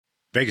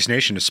Vegas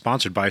Nation is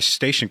sponsored by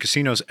Station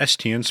Casinos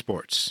STN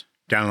Sports.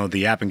 Download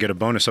the app and get a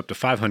bonus up to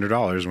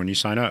 $500 when you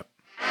sign up.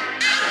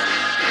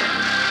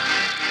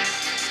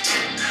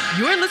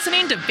 You're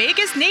listening to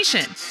Vegas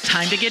Nation.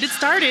 Time to get it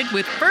started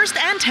with First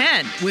and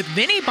 10 with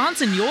Vinny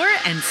Bonsignore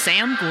and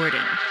Sam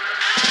Gordon.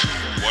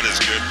 What is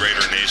good,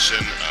 Raider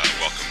Nation?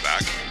 Welcome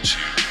back to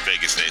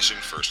Vegas Nation,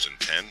 First and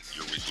 10,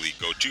 your weekly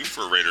go-to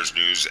for Raiders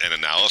news and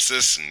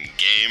analysis and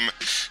game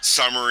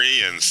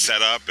summary and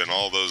setup and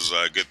all those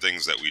good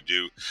things that we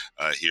do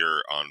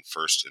here on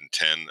First and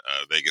 10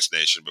 Vegas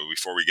Nation. But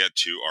before we get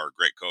to our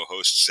great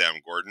co-host, Sam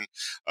Gordon,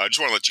 I just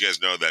want to let you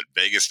guys know that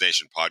Vegas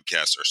Nation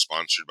podcasts are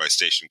sponsored by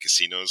Station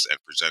Casinos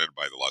and presented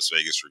by the Las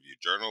Vegas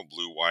Review-Journal,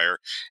 Blue Wire,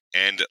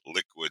 and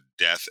Liquid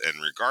Death.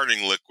 And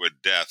regarding Liquid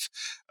Death,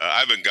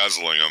 I've been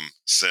guzzling them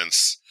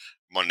since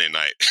Monday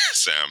night,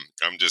 Sam.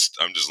 I'm just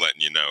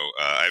letting you know.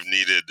 I've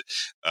needed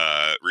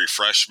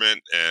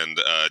refreshment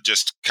and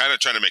just kind of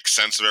trying to make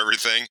sense of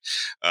everything.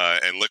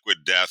 And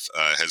Liquid Death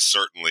has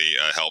certainly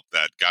helped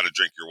that. Got to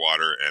drink your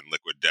water, and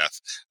Liquid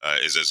Death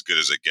is as good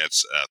as it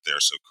gets out there.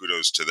 So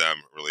kudos to them.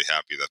 Really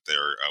happy that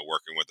they're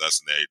working with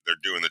us, and they're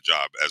doing the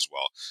job as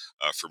well.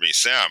 For me,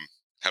 Sam,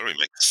 how do we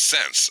make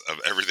sense of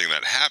everything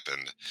that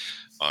happened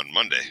on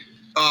Monday?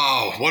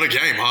 Oh, what a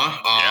game, huh?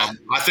 Yeah.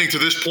 I think to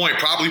this point,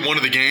 probably one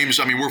of the games.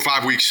 I mean, we're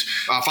 5 weeks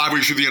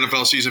through the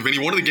NFL season, Vinny.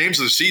 One of the games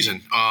of the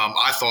season.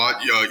 I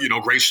thought,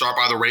 great start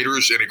by the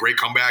Raiders and a great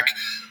comeback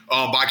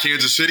by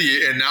Kansas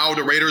City. And now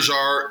the Raiders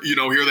are,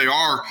 here they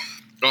are,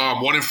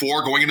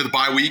 1-4 going into the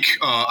bye week.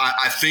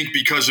 I think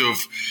because of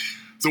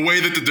the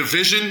way that the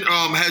division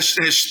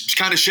has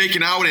kind of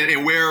shaken out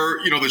and where,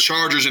 the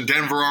Chargers and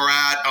Denver are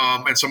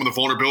at and some of the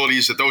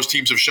vulnerabilities that those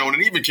teams have shown,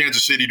 and even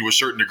Kansas City to a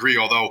certain degree,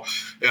 although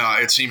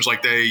it seems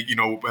like they,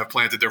 have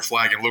planted their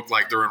flag and look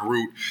like they're en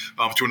route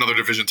to another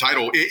division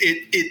title.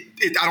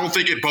 I don't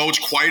think it bodes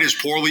quite as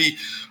poorly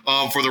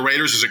for the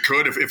Raiders as it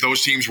could if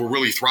those teams were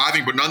really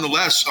thriving. But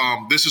nonetheless,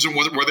 this isn't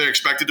where they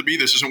expected to be.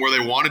 This isn't where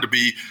they wanted to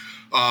be.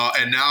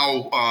 And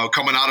now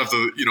coming out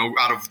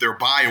of their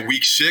bye in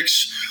week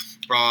 6,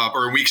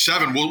 or in week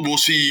 7, we'll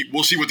see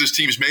what this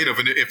team's made of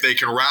and if they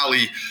can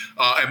rally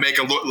and make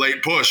a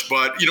late push.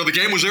 But the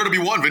game was there to be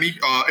won, Vinny.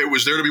 It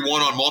was there to be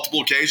won on multiple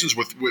occasions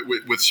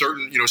with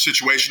certain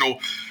situational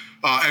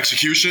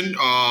execution.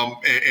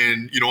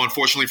 And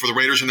unfortunately for the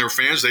Raiders and their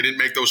fans, they didn't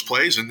make those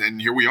plays,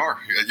 and here we are,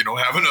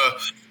 having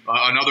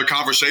another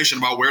conversation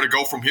about where to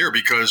go from here,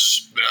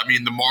 because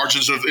the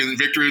margins of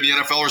victory in the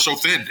NFL are so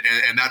thin,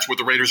 and that's what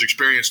the Raiders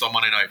experienced on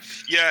Monday night.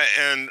 Yeah,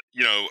 and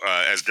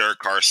as Derek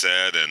Carr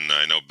said, and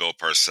I know Bill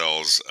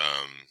Parcells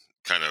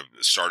kind of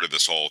started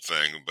this whole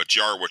thing, but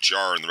you are what you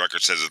are, and the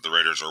record says that the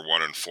Raiders are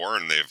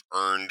 1-4, and they've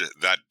earned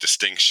that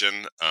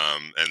distinction,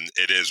 and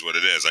it is what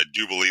it is. I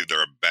do believe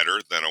they're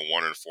better than a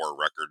 1-4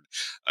 record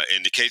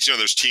indicates.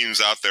 There's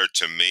teams out there,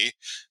 to me,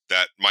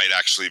 that might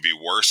actually be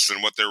worse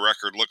than what their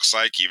record looks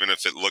like, even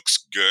if it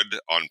looks good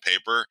on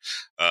paper.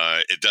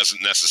 It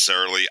doesn't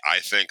necessarily, I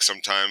think,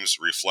 sometimes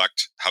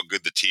reflect how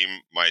good the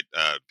team might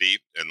be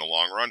in the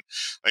long run.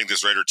 I think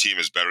this Raider team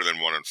is better than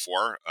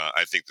 1-4.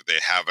 I think that they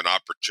have an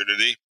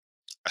opportunity,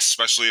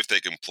 especially if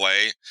they can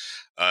play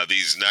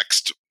these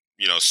next,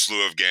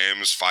 slew of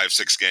games,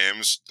 5-6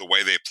 games, the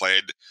way they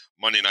played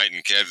Monday night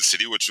in Kansas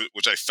City,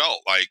 which I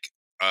felt like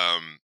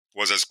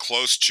was as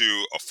close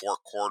to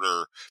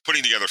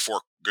putting together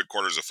 4 good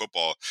quarters of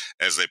football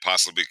as they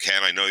possibly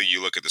can. I know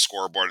you look at the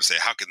scoreboard and say,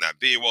 how can that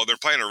be? Well, they're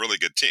playing a really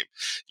good team,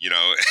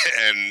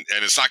 and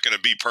it's not going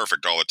to be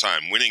perfect all the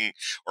time. Winning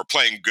or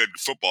playing good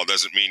football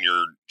doesn't mean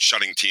you're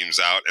shutting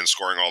teams out and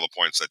scoring all the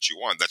points that you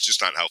want. That's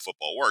just not how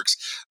football works,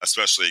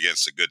 especially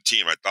against a good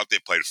team. I thought they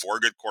played 4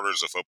 good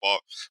quarters of football,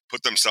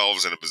 put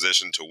themselves in a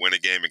position to win a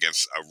game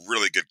against a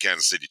really good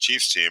Kansas City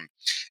Chiefs team.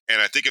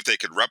 And I think if they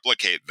could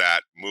replicate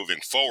that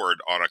moving forward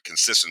on a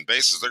consistent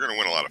basis, they're going to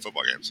win a lot of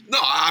football games. No,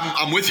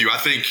 I'm with you. I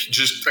think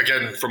just,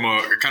 again, from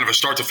a kind of a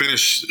start to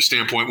finish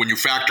standpoint, when you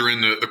factor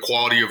in the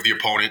quality of the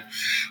opponent,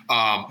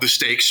 the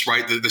stakes,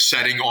 right, the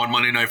setting on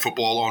Monday Night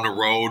Football on the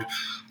road,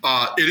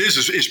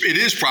 it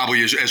is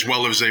probably as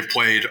well as they've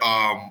played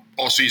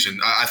all season.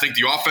 I think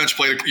the offense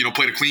played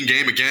a clean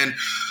game again.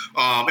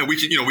 And we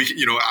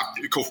can,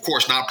 of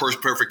course, not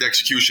perfect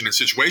execution and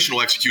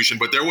situational execution,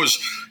 but there was,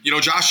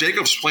 Josh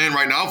Jacobs playing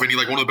right now, Vinny,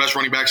 like one of the best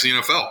running backs in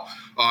the NFL.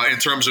 In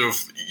terms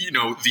of,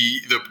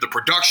 the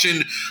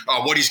production,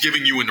 what he's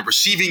giving you in the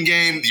receiving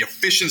game, the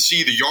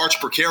efficiency, the yards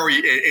per carry,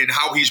 and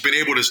how he's been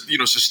able to,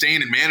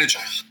 sustain and manage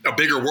a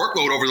bigger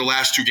workload over the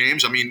last 2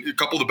 games. A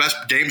couple of the best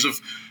games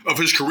of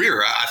his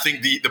career. I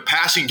think the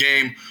passing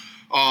game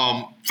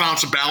found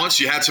some balance.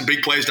 You had some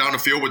big plays down the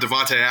field with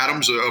Davante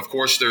Adams. Of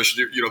course, there's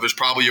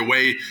probably a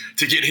way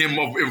to get him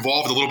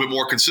involved a little bit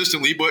more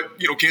consistently, but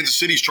Kansas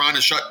City's trying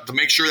to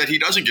make sure that he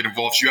doesn't get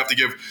involved. So you have to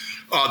give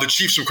the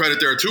Chiefs some credit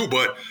there too.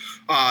 But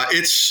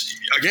it's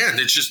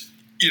just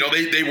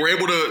they were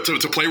able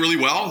to play really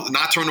well,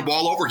 not turn the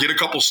ball over, get a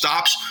couple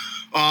stops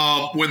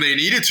when they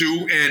needed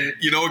to. And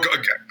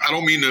I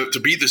don't mean to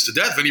beat this to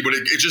death, Vinny, but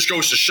it just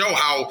goes to show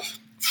how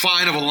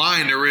fine of a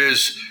line there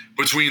is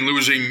between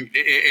losing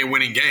and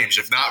winning games.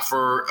 If not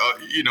for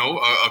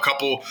a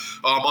couple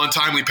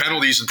untimely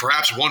penalties and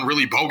perhaps one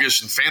really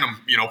bogus and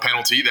phantom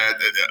penalty that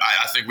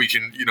I think we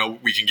can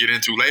get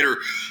into later,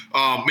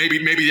 maybe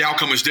the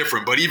outcome is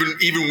different. But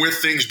even with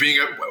things being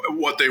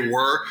what they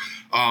were,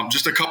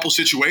 just a couple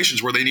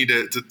situations where they need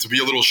to be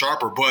a little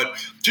sharper. But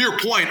to your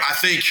point, I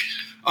think.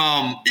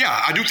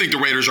 I do think the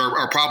Raiders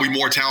are probably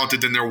more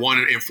talented than their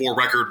 1-4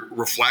 record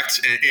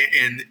reflects,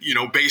 and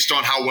based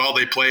on how well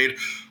they played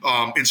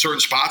in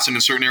certain spots and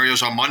in certain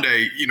areas on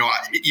Monday,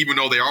 even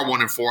though they are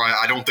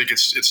 1-4, I don't think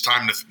it's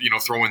time to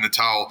throw in the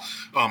towel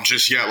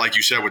just yet, like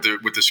you said,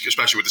 with this,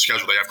 especially with the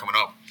schedule they have coming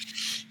up.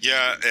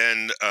 Yeah,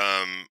 and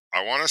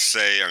I want to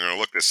say, I'm going to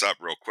look this up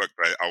real quick,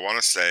 but I want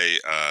to say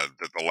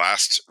that the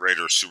last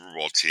Raiders Super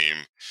Bowl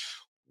team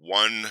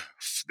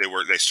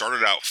they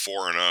started out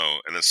 4-0,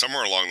 and then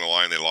somewhere along the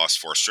line they lost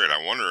 4 straight.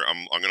 I wonder.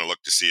 I'm going to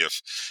look to see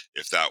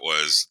if that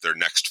was their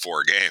next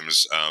 4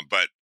 games.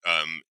 But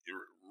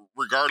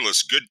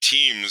regardless, good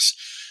teams.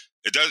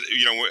 It does.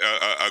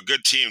 A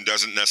good team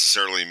doesn't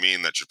necessarily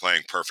mean that you're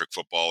playing perfect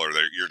football or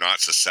that you're not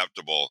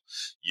susceptible.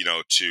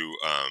 To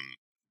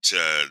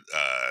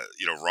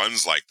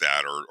runs like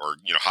that or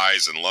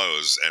highs and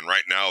lows. And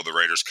right now the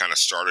Raiders kind of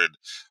started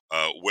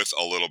with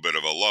a little bit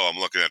of a low. I'm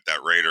looking at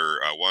that Raider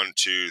 1,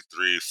 2,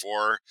 3,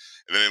 4,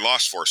 and then they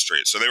lost 4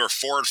 straight. So they were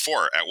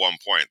 4-4 at one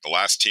point. The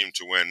last team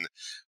to win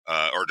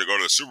or to go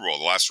to the Super Bowl,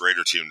 the last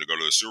Raider team to go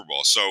to the Super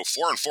Bowl. So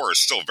 4-4 is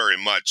still very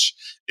much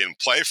in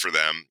play for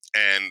them.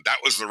 And that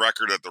was the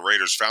record that the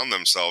Raiders found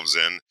themselves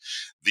in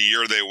the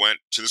year they went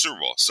to the Super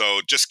Bowl.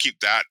 So just keep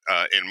that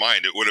in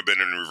mind. It would have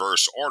been in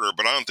reverse order,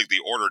 but I don't think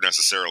the order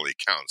necessarily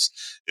counts.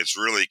 It's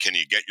really, can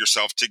you get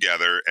yourself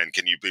together and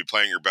can you be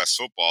playing your best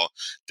football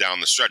down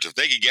the stretch? If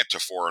they could get to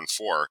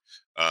 4-4,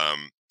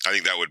 I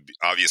think that would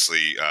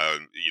obviously,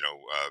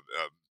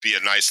 be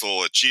a nice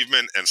little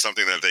achievement and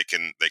something that they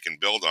can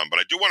build on. But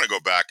I do want to go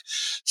back,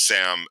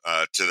 Sam,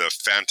 to the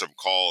phantom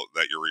call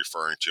that you're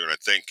referring to, and I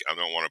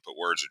don't want to put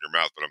words in your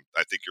mouth, but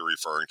I think you're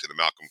referring to the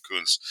Malcolm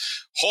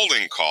Kuntz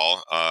holding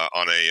call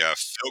on a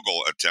field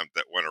goal attempt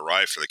that went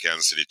awry for the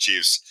Kansas City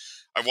Chiefs.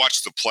 I've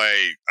watched the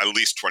play at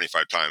least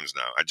 25 times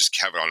now. I just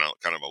have it on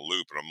kind of a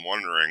loop, and I'm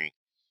wondering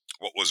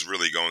what was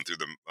really going through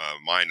the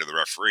mind of the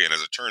referee. And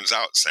as it turns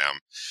out, Sam,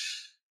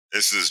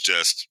 this is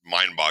just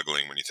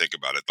mind-boggling when you think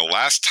about it. The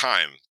last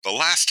time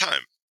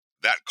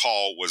that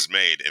call was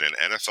made in an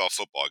NFL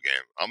football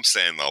game, I'm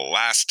saying the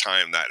last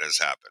time that has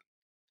happened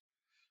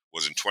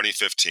was in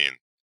 2015.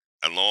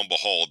 And lo and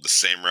behold, the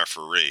same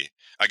referee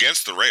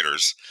against the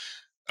Raiders.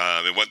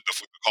 The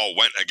call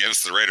went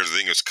against the Raiders. I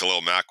think it was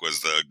Khalil Mack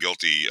was the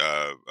guilty,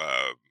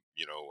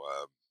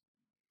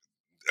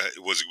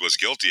 was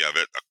guilty of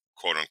it,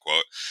 quote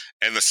unquote.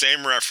 And the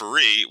same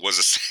referee was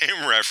the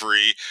same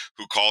referee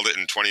who called it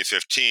in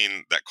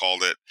 2015 that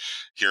called it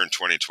here in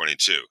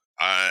 2022.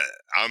 I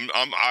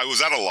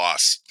was at a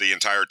loss the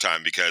entire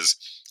time because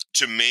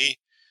to me,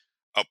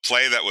 a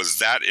play that was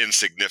that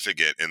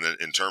insignificant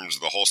in terms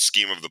of the whole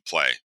scheme of the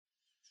play,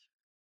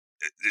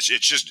 it's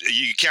just,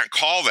 you can't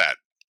call that.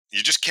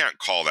 You just can't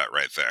call that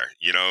right there,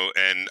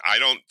 and I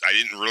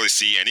didn't really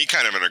see any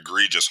kind of an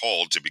egregious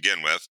hold to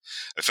begin with.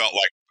 It felt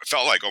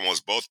like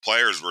almost both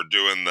players were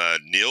doing the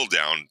kneel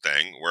down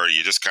thing where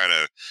you just kind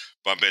of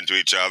bump into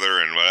each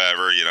other and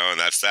whatever, and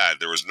that's that.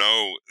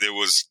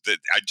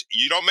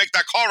 You don't make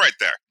that call right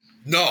there.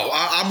 No,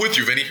 I'm with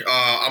you, Vinny.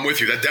 I'm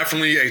with you. That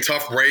definitely a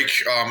tough break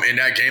in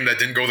that game that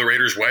didn't go the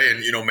Raiders' way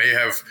and, may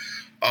have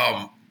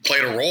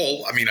played a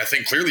role. I mean, I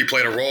think clearly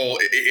played a role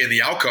in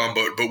the outcome,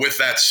 but with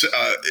that,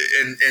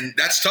 and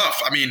that's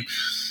tough. I mean,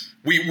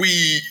 we'd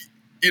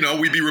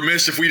be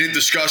remiss if we didn't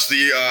discuss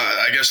the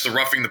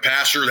roughing the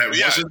passer that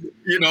wasn't,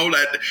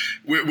 that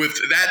with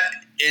that.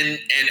 And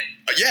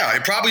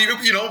it probably,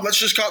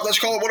 let's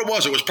call it what it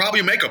was. It was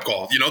probably a makeup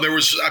call.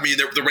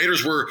 The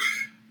Raiders were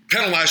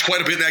penalized quite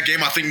a bit in that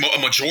game. I think a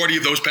majority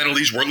of those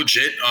penalties were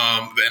legit,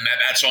 and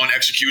that's on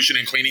execution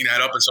and cleaning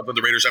that up, and something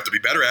the Raiders have to be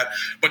better at.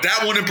 But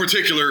that one in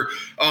particular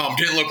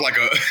didn't look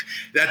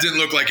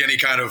like any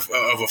kind of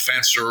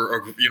offense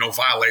or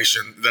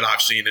violation that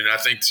I've seen. And I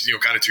think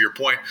kind of to your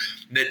point,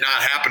 it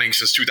not happening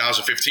since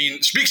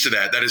 2015 speaks to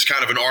that. That is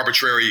kind of an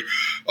arbitrary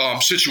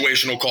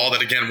situational call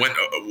that again went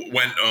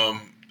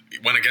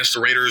against the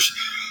Raiders.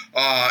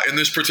 In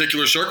this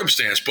particular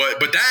circumstance, but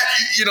that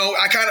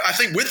I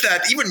think with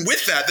that, even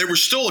with that, there were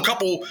still a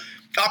couple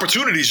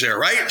opportunities there,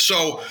 right?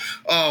 So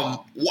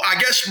I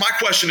guess my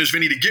question is,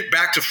 Vinny, to get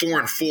back to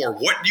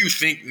 4-4, what do you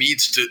think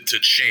needs to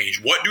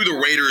change? What do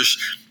the Raiders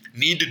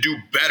need to do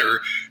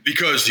better?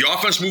 Because the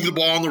offense moved the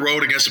ball on the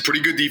road against a pretty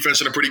good defense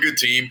and a pretty good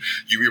team.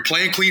 You're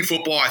playing clean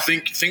football. I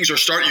think things are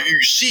starting.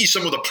 You see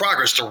some of the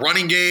progress. The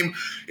running game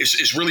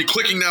is really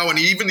clicking now, and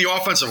even the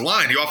offensive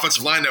line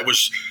that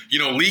was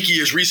leaky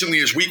as recently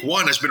as week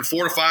 1 has been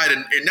fortified,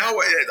 and now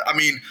I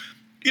mean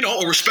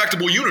a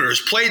respectable unit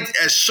has played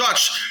as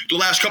such the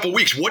last couple of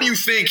weeks. What do you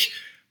think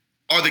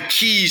are the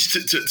keys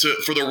to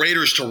for the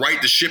Raiders to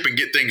right the ship and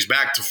get things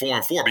back to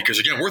 4-4? Because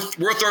again, we're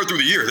a third through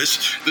the year. The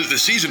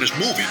season is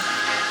moving.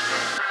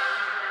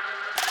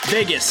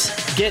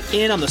 Vegas, get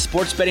in on the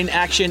sports betting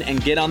action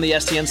and get on the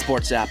STN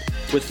Sports app.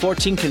 With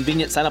 14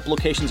 convenient sign-up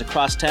locations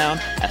across town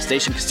at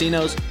Station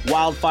Casinos,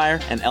 Wildfire,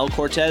 and El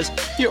Cortez,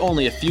 you're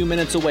only a few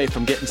minutes away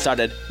from getting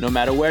started, no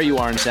matter where you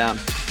are in town.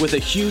 With a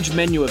huge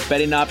menu of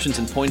betting options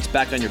and points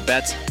back on your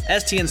bets,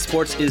 STN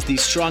Sports is the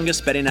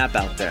strongest betting app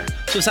out there.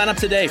 So sign up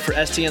today for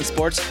STN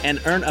Sports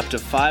and earn up to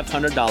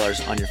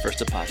 $500 on your first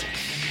deposit.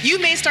 You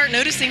may start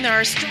noticing there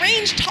are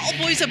strange tall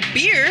boys of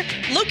beer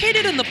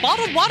located in the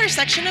bottled water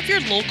section of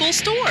your local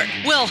store.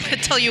 Well, I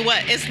tell you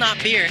what, it's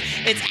not beer.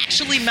 It's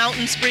actually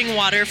mountain spring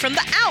water from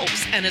the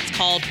Alps, and it's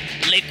called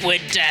Liquid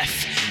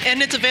Death.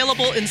 And it's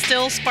available in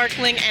still,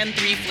 sparkling, and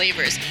 3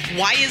 flavors.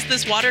 Why is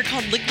this water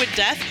called Liquid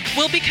Death?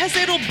 Well, because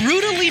it'll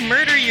brutally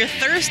murder your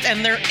thirst,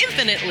 and their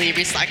infinitely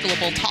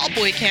recyclable tall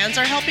boy cans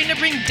are helping to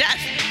bring death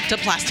to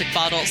plastic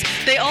bottles.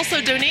 They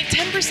also donate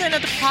 10%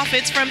 of the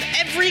profits from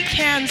every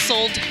can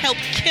sold to help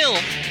kill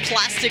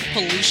plastic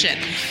pollution.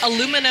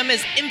 Aluminum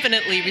is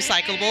infinitely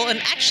recyclable and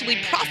actually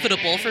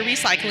profitable for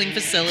recycling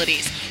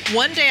facilities.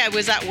 One day I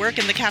was at work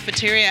in the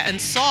cafeteria and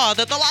saw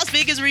that the Las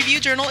Vegas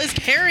Review-Journal is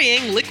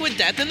carrying Liquid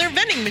Death in their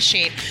vending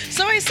machine.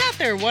 So I sat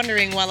there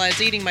wondering while I was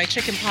eating my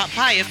chicken pot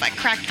pie if I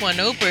cracked one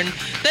open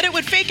that it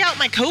would fake out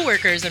my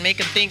coworkers and make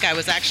them think I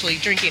was actually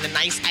drinking a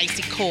nice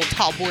icy cold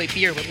tall boy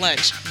beer with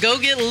lunch. Go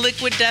get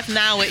Liquid Death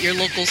now at your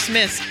local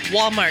Smith's,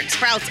 Walmart,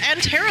 Sprouts,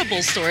 and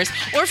Terrible stores,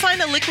 or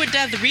find a Liquid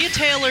Death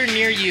retailer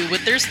near you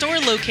with their store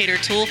locator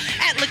tool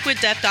at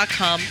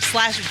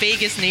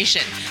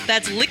liquiddeath.com/VegasNation.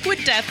 That's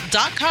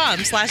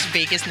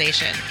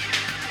liquiddeath.com/VegasNation.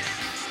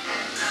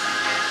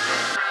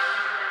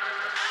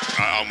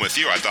 I'm with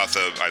you. I thought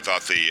the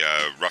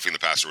roughing the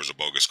passer was a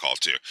bogus call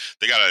too.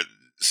 They got to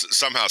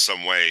somehow,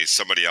 some way,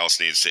 somebody else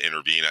needs to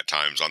intervene at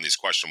times on these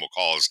questionable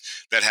calls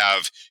that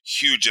have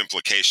huge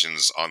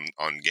implications on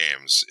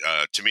games.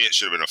 To me, it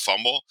should have been a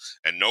fumble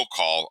and no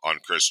call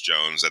on Chris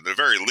Jones. At the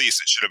very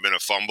least, it should have been a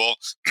fumble,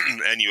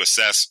 and you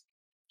assess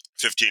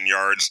 15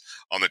 yards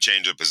on the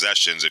change of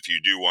possessions if you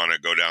do want to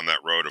go down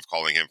that road of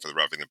calling him for the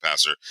roughing the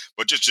passer.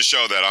 But just to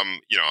show that I'm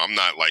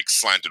not like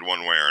slanted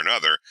one way or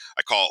another,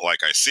 I call it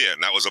like I see it.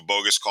 And that was a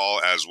bogus call,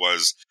 as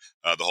was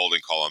the holding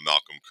call on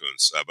Malcolm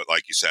Kuntz. But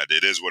like you said,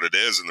 it is what it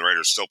is, and the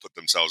Raiders still put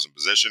themselves in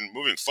position.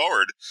 Moving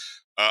forward,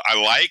 I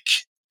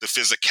like the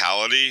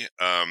physicality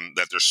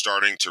that they're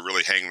starting to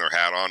really hang their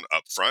hat on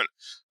up front.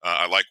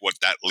 I like what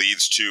that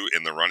leads to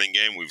in the running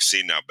game. We've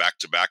seen now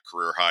back-to-back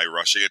career-high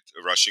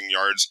rushing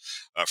yards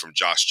from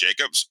Josh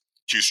Jacobs,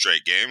 2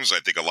 straight games. I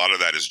think a lot of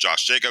that is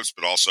Josh Jacobs,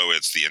 but also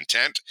it's the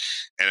intent,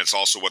 and it's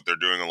also what they're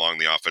doing along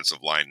the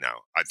offensive line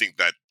now. I think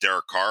that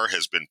Derek Carr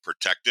has been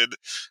protected.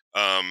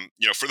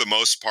 For the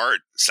most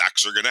part,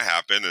 sacks are going to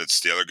happen. It's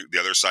the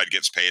other side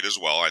gets paid as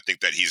well. I think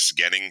that he's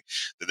getting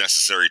the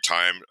necessary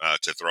time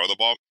to throw the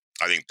ball.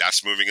 I think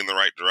that's moving in the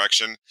right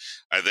direction.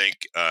 I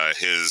think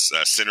his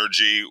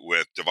synergy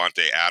with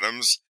Davante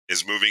Adams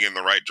is moving in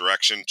the right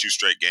direction. 2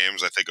 straight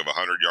games, I think, of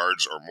 100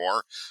 yards or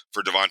more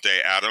for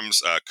Davante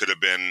Adams. Could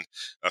have been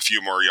a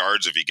few more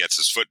yards if he gets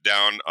his foot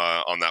down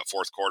on that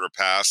fourth quarter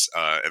pass.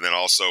 And then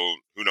also,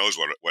 who knows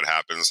what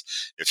happens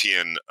if he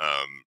and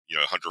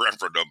Hunter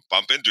Renfrow don't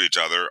bump into each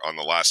other on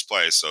the last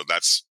play. So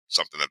that's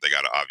something that they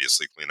got to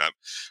obviously clean up.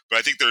 But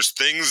I think there's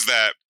things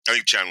that I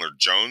think Chandler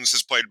Jones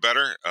has played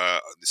better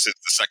since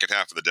the second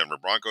half of the Denver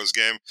Broncos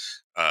game.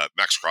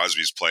 Max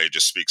Crosby's play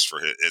just speaks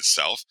for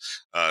itself.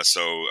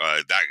 So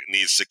that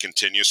needs to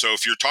continue. So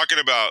if you're talking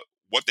about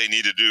what they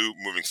need to do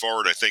moving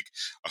forward, I think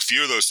a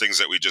few of those things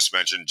that we just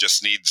mentioned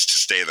just needs to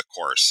stay the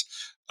course.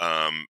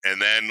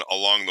 And then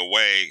along the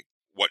way,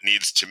 what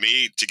needs to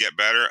me to get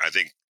better, I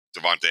think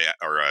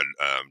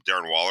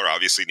Darren Waller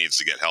obviously needs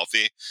to get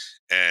healthy,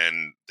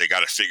 and they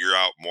got to figure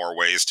out more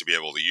ways to be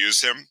able to use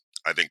him.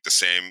 I think the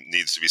same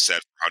needs to be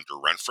said for Hunter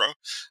Renfrow.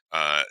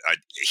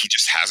 He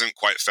just hasn't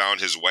quite found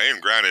his way.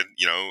 And granted,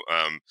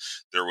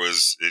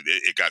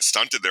 it got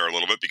stunted there a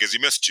little bit because he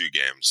missed 2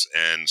 games.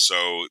 And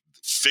so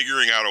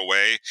figuring out a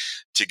way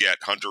to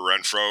get Hunter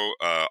Renfrow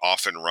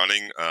off and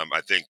running,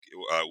 I think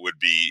would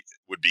be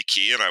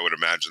key. And I would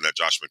imagine that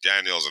Josh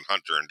McDaniels and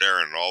Hunter and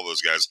Darren and all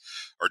those guys,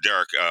 or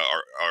Derek,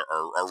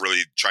 are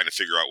really trying to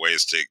figure out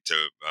ways to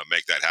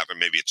make that happen.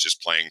 Maybe it's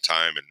just playing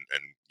time and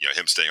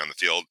him staying on the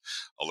field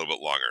a little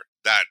bit longer.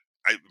 But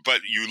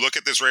you look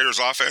at this Raiders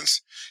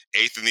offense,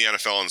 8th in the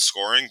NFL in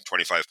scoring,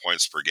 25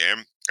 points per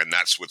game, and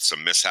that's with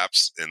some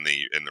mishaps in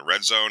the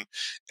red zone.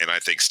 And I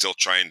think still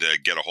trying to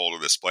get a hold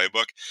of this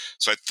playbook.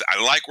 So I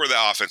like where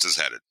the offense is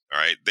headed. All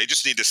right, they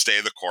just need to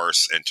stay the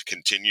course and to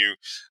continue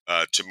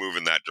to move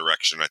in that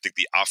direction. I think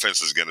the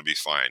offense is going to be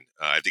fine.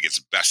 I think its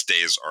best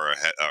days are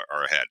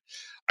ahead.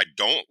 I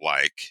don't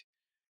like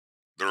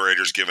the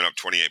Raiders giving up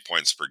 28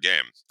 points per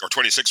game, or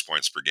 26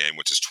 points per game,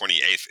 which is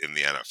 28th in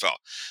the NFL.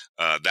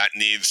 That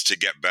needs to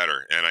get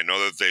better. And I know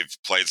that they've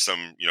played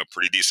some,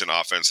 pretty decent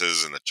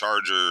offenses, and the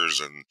Chargers,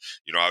 and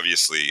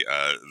obviously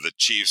the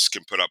Chiefs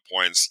can put up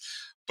points.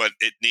 but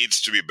it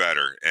needs to be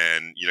better.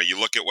 And, you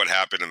look at what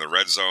happened in the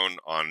red zone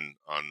on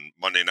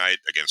Monday night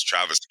against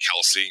Travis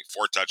Kelce,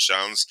 4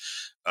 touchdowns.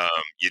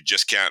 You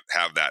just can't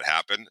have that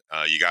happen.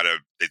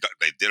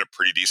 They did a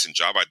pretty decent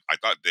job. I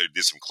thought they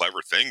did some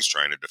clever things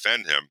trying to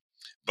defend him.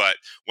 But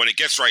when it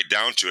gets right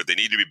down to it, they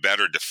need to be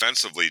better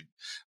defensively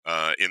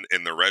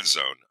in the red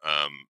zone.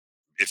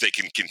 If they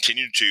can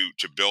continue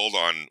to build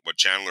on what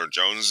Chandler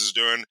Jones is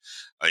doing,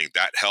 I think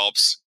that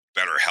helps.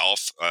 Better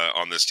health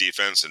on this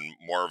defense and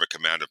more of a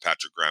command of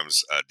Patrick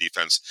Graham's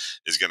defense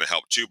is going to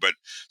help too. But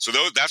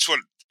that's what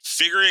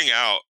figuring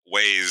out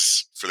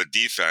ways for the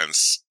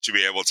defense to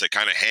be able to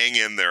kind of hang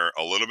in there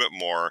a little bit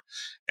more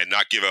and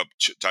not give up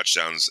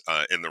touchdowns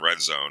in the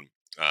red zone.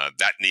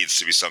 That needs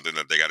to be something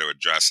that they got to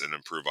address and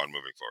improve on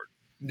moving forward.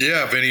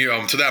 Yeah, Vinny,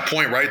 to that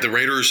point, right, the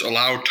Raiders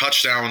allowed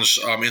touchdowns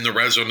in the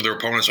red zone to their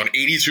opponents on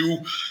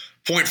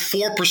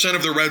 82.4%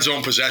 of their red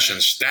zone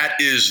possessions. That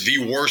is the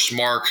worst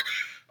mark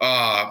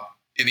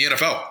in the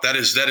NFL. That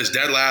is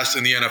dead last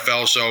in the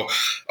NFL. So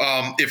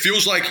it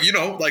feels like,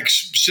 like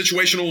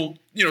situational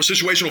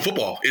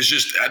football is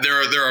just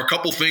there are a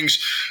couple things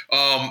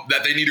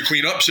that they need to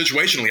clean up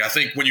situationally. I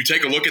think when you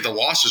take a look at the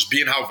losses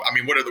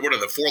what are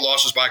the 4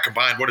 losses by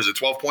combined? What is it?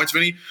 12 points,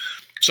 Vinny?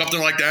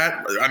 Something like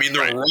that. I mean,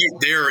 they're right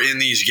there in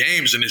these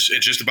games, and it's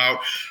just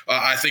about,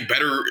 I think,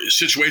 better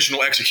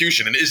situational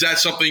execution. And is that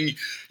something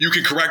you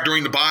can correct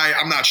during the bye?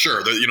 I'm not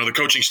sure. The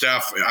coaching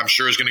staff, I'm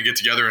sure, is going to get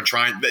together and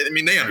try.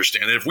 They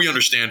understand it. If we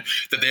understand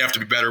that they have to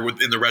be better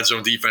in the red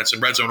zone defense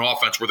and red zone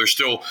offense, where they're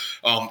still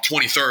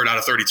 23rd out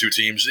of 32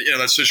 teams,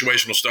 that's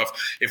situational stuff.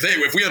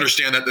 If we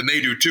understand that, then they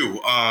do too.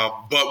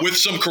 But with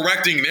some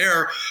correcting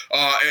there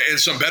and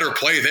some better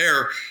play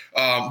there,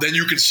 then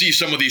you can see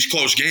some of these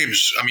close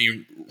games,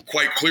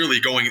 quite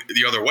clearly going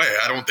the other way.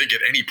 I don't think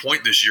at any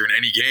point this year in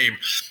any game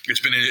it's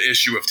been an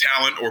issue of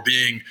talent or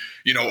being,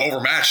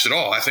 overmatched at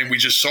all. I think we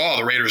just saw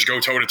the Raiders go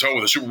toe-to-toe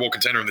with a Super Bowl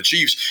contender in the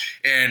Chiefs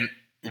and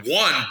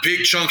won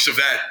big chunks of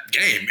that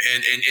game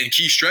and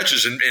key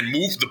stretches and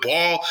moved the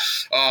ball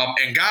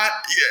and got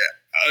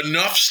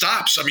enough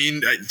stops,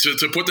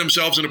 to put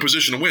themselves in a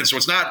position to win. So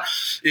it's not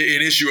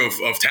an issue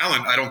of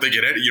talent, I don't think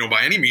it,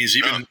 by any means,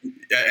 even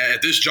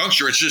at this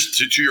juncture. It's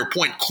just, to your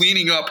point,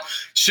 cleaning up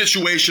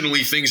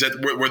situationally things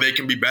where they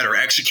can be better,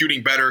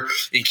 executing better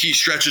in key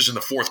stretches in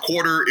the fourth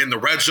quarter, in the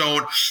red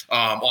zone,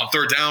 on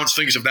third downs,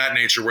 things of that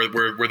nature,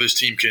 where this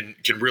team can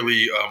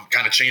really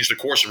kind of change the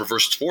course and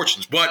reverse its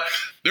fortunes. But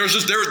there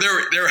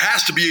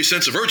has to be a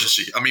sense of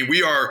urgency.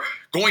 We are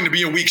going to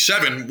be in week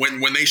 7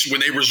 when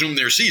they resume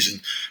their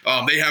season.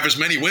 They have as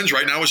many wins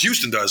right now as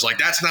Houston does. Like,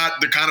 that's not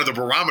the kind of the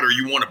barometer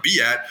you want to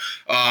be at.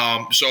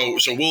 So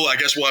we'll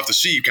have to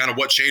see kind of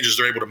what changes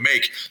they're able to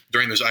make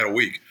during this idle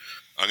week.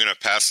 I'm going to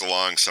pass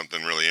along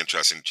something really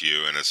interesting to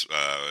you, and it's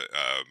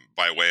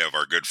by way of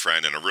our good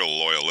friend and a real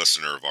loyal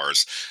listener of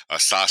ours,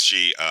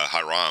 Sashi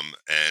Haram,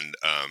 and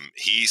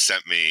he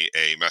sent me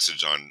a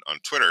message on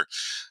Twitter.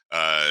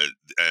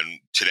 And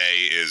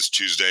today is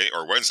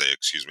Wednesday,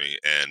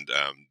 and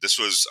this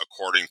was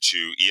according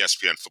to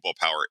ESPN Football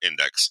Power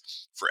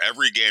Index for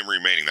every game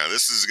remaining. Now,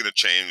 this is going to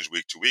change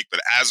week to week,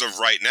 but as of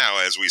right now,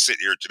 as we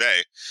sit here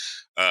today,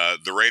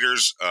 the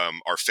Raiders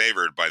are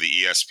favored by the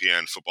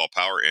ESPN Football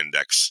Power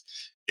Index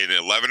in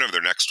 11 of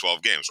their next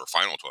 12 games, or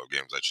final 12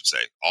 games, I should say,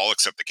 all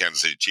except the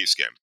Kansas City Chiefs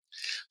game.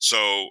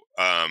 So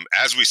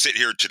as we sit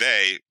here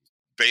today,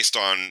 based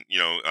on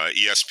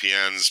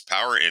ESPN's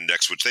Power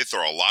Index, which they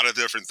throw a lot of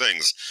different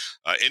things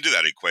into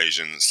that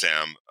equation,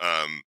 Sam,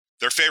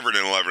 they're favored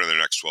in 11 of their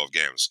next 12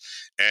 games.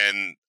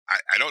 And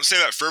I don't say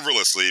that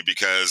frivolously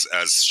because,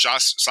 as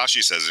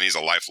Sashi says, and he's a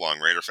lifelong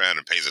Raider fan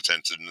and pays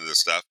attention to this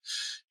stuff,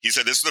 he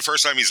said this is the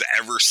first time he's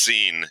ever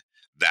seen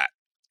that,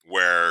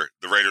 where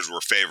the Raiders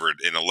were favored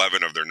in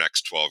 11 of their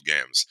next 12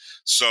 games.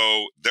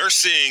 So they're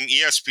seeing,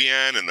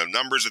 ESPN and the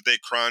numbers that they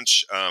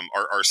crunch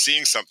are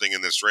seeing something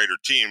in this Raider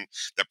team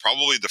that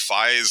probably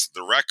defies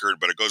the record,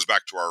 but it goes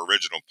back to our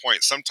original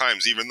point.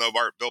 Sometimes, even though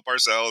Bill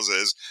Parcells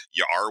is,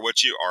 you are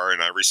what you are,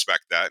 and I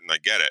respect that and I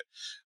get it.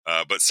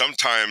 But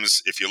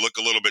sometimes if you look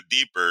a little bit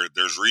deeper,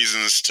 there's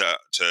reasons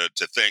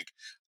to think,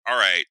 all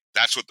right,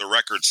 that's what the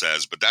record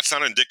says, but that's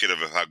not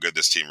indicative of how good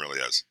this team really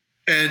is.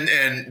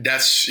 And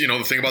that's,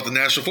 the thing about the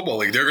National Football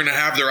League. They're going to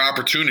have their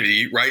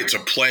opportunity, right, to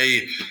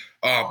play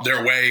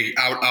their way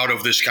out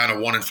of this kind of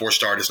 1-4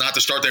 start. It's not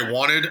the start they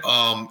wanted.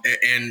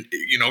 And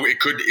it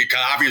could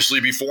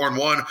obviously be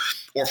 4-1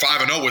 or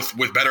 5-0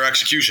 with better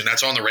execution.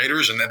 That's on the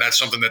Raiders, and that's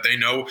something that they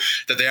know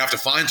that they have to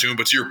fine tune.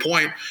 But to your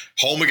point,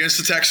 home against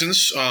the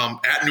Texans,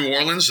 at New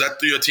Orleans,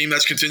 that's a team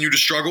that's continued to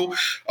struggle.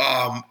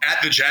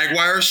 At the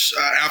Jaguars,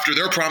 after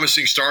their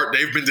promising start,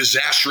 they've been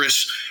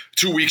disastrous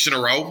 2 weeks in a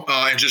row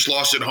and just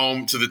lost at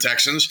home to the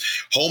Texans.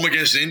 Home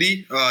against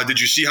Indy. Did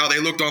you see how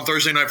they looked on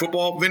Thursday Night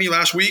Football, Vinny,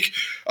 last week?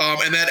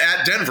 And that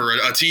at Denver,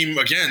 a team,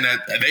 again, that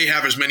they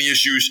have as many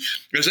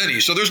issues as any.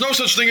 So there's no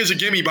such thing as a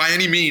gimme by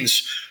any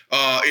means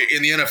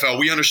in the NFL.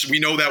 We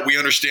know that. We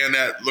understand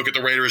that. Look at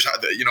the Raiders,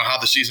 how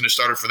the season has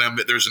started for them.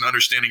 There's an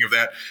understanding of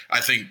that,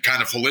 I think,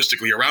 kind of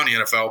holistically around the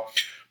NFL.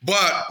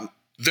 But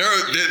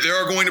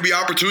there are going to be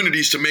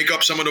opportunities to make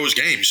up some of those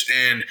games,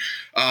 and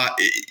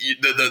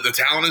the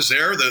talent is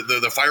there.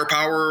 The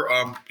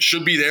firepower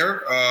should be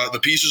there. The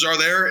pieces are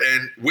there,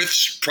 and with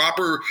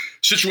proper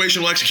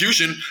situational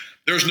execution,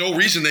 there's no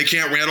reason they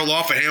can't rattle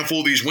off a handful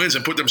of these wins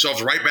and put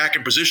themselves right back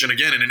in position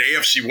again in an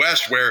AFC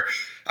West where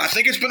I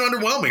think it's been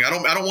underwhelming. I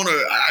don't want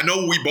to. I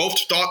know we both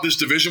thought this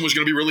division was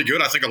going to be really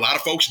good. I think a lot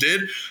of folks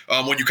did.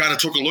 When you kind of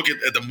took a look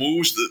at the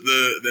moves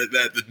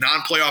that the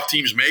non-playoff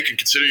teams make, and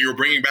consider you're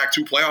bringing back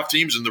two playoff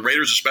teams, and the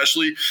Raiders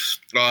especially,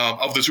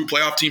 of the two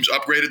playoff teams,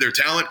 upgraded their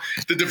talent.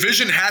 The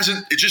division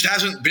just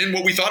hasn't been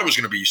what we thought it was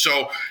going to be.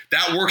 So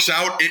that works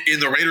out in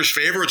the Raiders'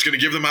 favor. It's going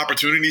to give them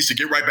opportunities to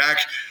get right back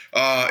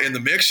in the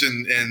mix,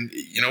 and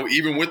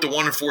even with the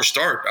 1-4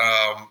 start.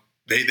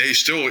 They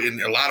still, in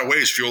a lot of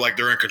ways, feel like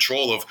they're in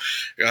control of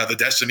the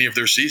destiny of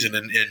their season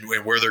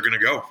and where they're going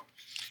to go.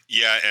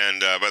 Yeah, and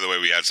by the way,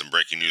 we had some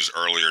breaking news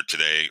earlier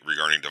today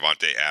regarding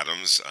Davante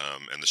Adams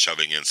and the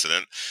shoving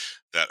incident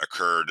that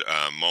occurred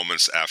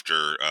moments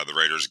after the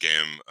Raiders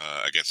game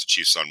against the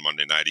Chiefs on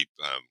Monday night. He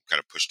kind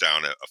of pushed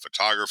down a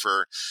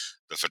photographer.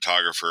 The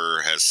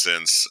photographer has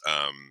since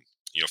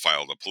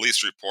filed a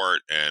police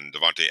report, and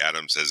Davante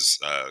Adams has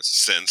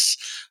since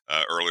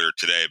earlier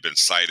today been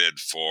cited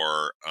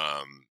for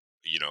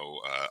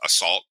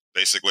assault,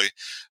 basically.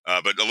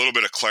 But a little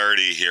bit of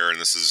clarity here, and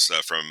this is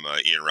from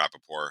Ian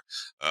Rappaport,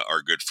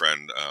 our good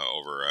friend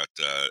over at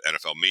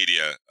NFL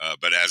Media.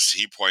 But as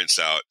he points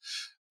out,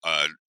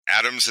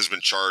 Adams has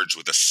been charged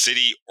with a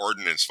city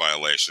ordinance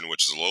violation,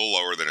 which is a little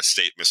lower than a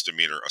state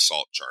misdemeanor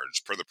assault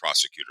charge, per the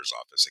prosecutor's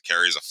office. It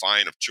carries a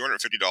fine of $250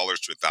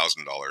 to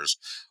 $1,000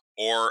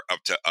 or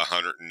up to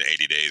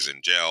 180 days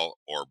in jail,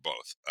 or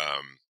both.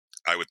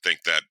 I would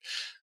think that,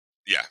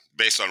 yeah,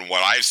 based on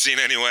what I've seen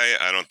anyway,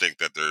 I don't think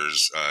that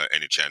there's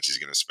any chance he's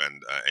going to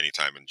spend any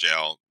time in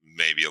jail.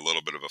 Maybe a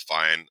little bit of a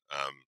fine,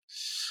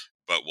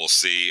 but we'll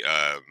see.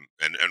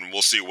 And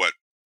we'll see what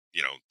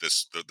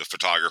the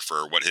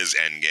photographer, what his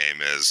end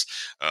game is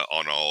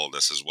on all of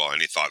this as well.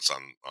 Any thoughts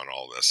on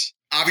all this?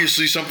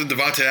 Obviously, something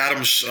Davante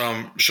Adams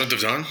shouldn't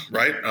have done,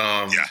 right?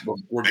 Yeah,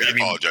 I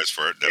apologize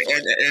for it.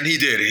 And he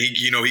did.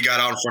 He got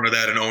out in front of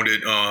that and owned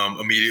it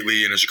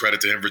immediately, and it's a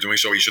credit to him for doing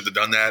so. He should have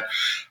done that.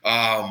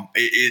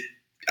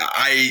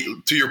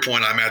 To your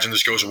point, I imagine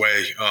this goes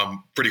away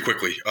pretty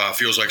quickly.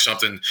 Feels like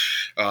something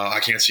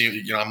I can't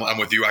see. I'm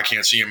with you. I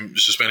can't see him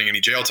suspending any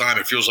jail time.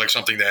 It feels like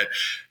something that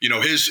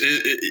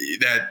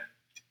that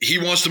he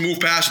wants to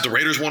move past, that the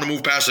Raiders want to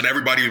move past, that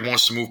everybody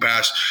wants to move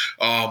past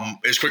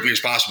as quickly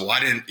as possible. I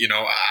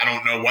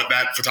don't know what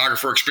that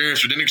photographer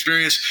experienced or didn't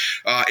experience.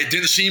 It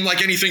didn't seem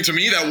like anything to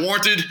me that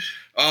warranted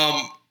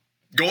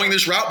going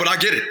this route, but I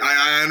get it.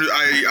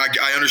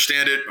 I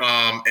understand it,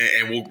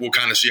 and we'll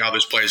kind of see how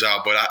this plays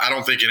out. But I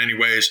don't think in any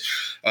ways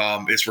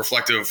it's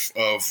reflective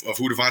of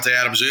who Davante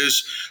Adams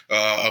is,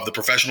 of the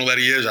professional that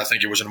he is. I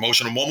think it was an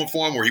emotional moment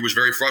for him where he was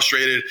very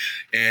frustrated,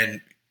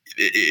 and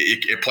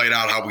it played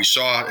out how we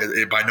saw.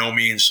 It by no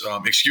means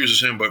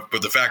excuses him, but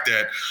the fact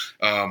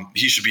that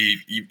he should be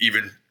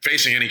even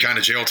facing any kind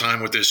of jail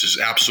time with this is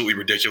absolutely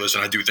ridiculous,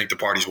 and I do think the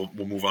parties will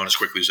move on as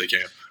quickly as they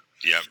can.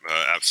 Yeah,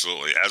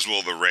 absolutely. As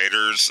will the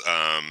Raiders.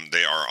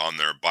 They are on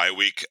their bye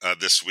week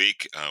this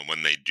week.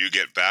 When they do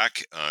get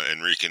back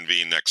and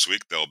reconvene next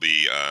week, they'll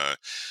be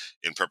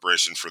in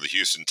preparation for the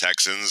Houston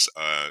Texans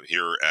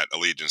here at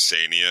Allegiant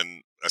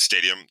Stadium,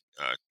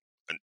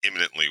 an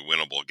imminently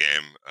winnable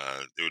game.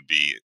 It would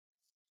be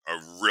a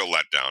real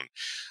letdown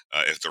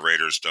if the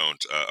Raiders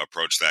don't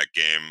approach that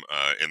game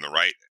in the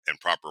right and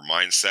proper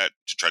mindset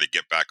to try to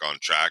get back on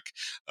track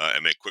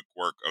and make quick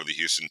work of the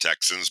Houston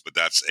Texans. But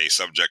that's a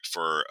subject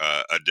for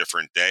a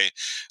different day.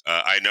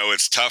 I know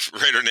it's tough,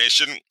 Raider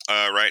Nation,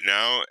 right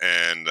now,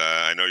 and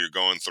I know you're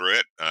going through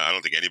it. I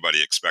don't think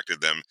anybody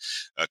expected them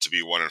to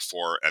be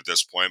 1-4 at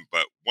this point.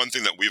 But one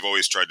thing that we've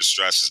always tried to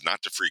stress is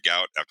not to freak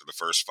out after the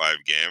first 5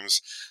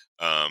 games.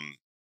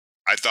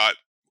 I thought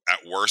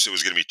at worst it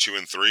was going to be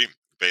 2-3.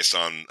 Based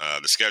on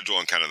the schedule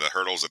and kind of the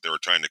hurdles that they were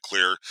trying to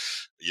clear,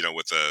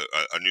 with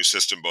a new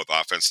system, both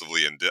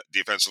offensively and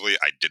defensively.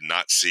 I did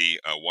not see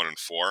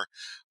 1-4,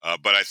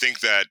 but I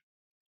think that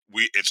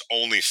it's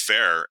only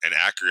fair and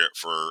accurate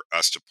for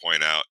us to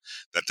point out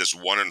that this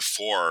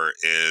 1-4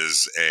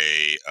 is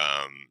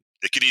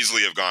it could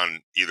easily have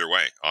gone either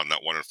way on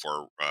that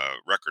 1-4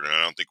 record, and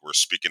I don't think we're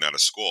speaking out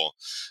of school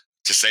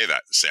to say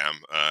that,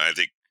 Sam. I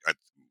think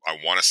I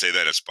want to say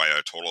that it's by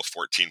a total of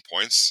 14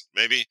 points,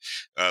 maybe.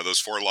 Those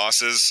 4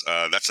 losses,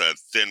 that's a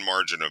thin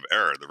margin of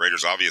error. The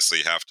Raiders obviously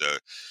have to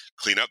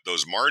clean up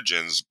those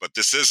margins, but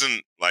this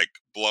isn't like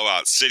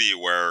blowout city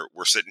where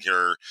we're sitting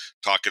here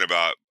talking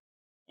about,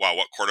 wow,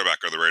 what quarterback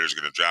are the Raiders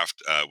going to draft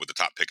with the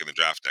top pick in the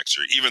draft next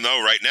year? Even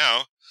though right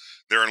now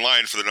they're in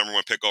line for the number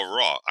 1 pick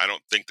overall. I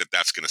don't think that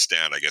that's going to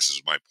stand, I guess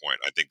is my point.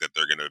 I think that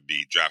they're going to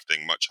be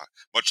drafting much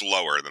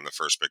lower than the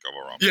first pick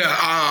overall. Yeah,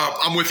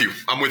 I'm with you.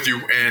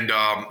 And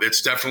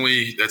it's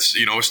definitely,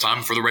 it's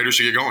time for the Raiders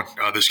to get going.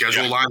 The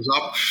schedule lines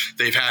up.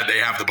 They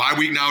have the bye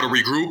week now to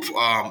regroup.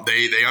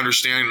 They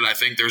understand, and I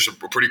think there's a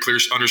pretty clear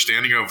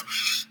understanding of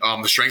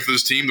the strength of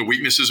this team, the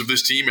weaknesses of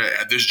this team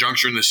at this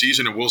juncture in the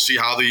season, and we'll see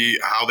how they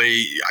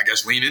I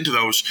guess lean into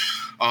those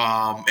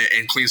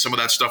and clean some of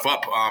that stuff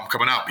up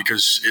coming out,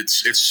 because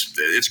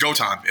it's go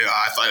time.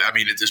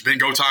 It's been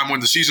go time when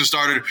the season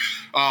started,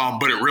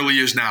 but it really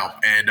is now,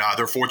 and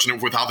they're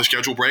fortunate with how the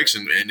schedule breaks,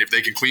 and if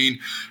they can clean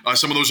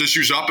some of those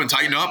issues up and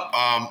tighten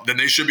up, then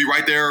they should be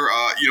right there,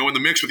 in the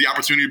mix with the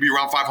opportunity to be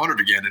around 500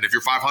 again. And if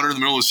you're 500 in the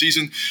middle of the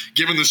season,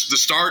 given the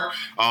start,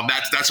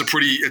 that's a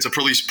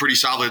pretty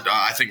solid,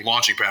 I think,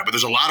 launching pad. But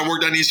there's a lot of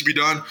work that needs to be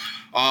done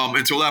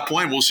until that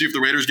point. We'll see if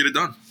the Raiders get it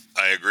done.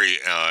 I agree.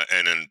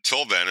 And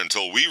until then,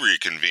 until we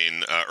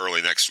reconvene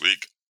early next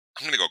week,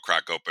 I'm going to go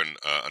crack open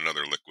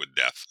another Liquid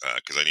Death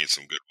because I need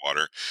some good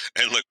water.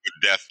 And Liquid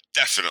Death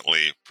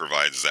definitely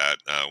provides that.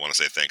 I want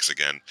to say thanks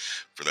again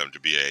for them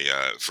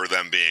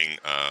being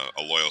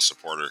a loyal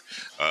supporter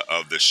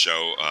of this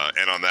show.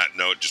 And on that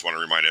note, just want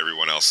to remind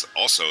everyone else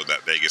also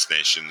that Vegas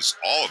Nation's,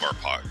 all of our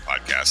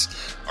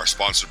podcasts are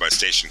sponsored by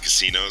Station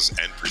Casinos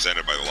and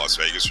presented by the Las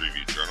Vegas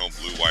Review-Journal,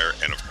 Blue Wire,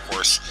 and of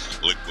course,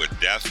 Liquid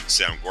Death.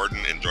 Sam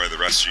Gordon, enjoy the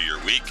rest of your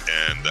week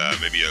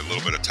and maybe a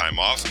little bit of time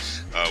off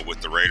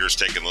with the Raiders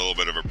taking a little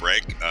bit of a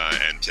break.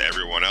 And to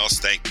everyone else,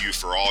 thank you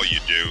for all you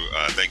do.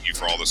 Thank you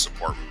for all the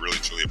support. We really,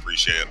 truly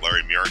appreciate it.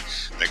 Larry Muir,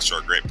 thanks to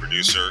our great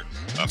producer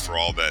for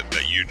all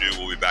that you do.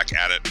 We'll be back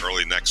at it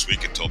early next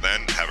week. Until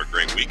then, have a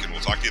great week, and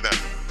we'll talk to you then.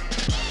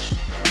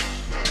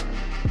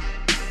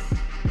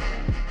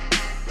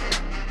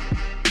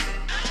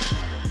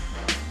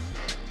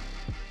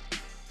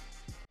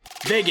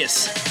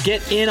 Vegas,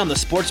 get in on the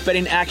sports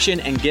betting action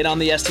and get on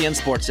the STN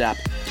Sports app.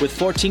 With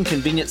 14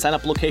 convenient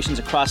sign-up locations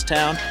across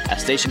town at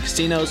Station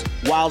Casinos,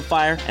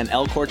 Wildfire, and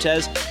El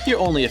Cortez, you're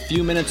only a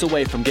few minutes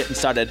away from getting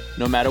started,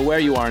 no matter where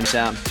you are in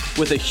town.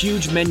 With a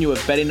huge menu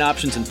of betting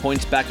options and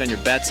points back on your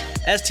bets,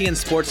 STN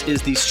Sports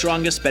is the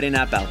strongest betting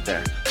app out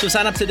there. So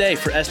sign up today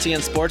for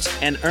STN Sports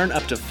and earn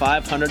up to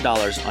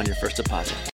 $500 on your first deposit.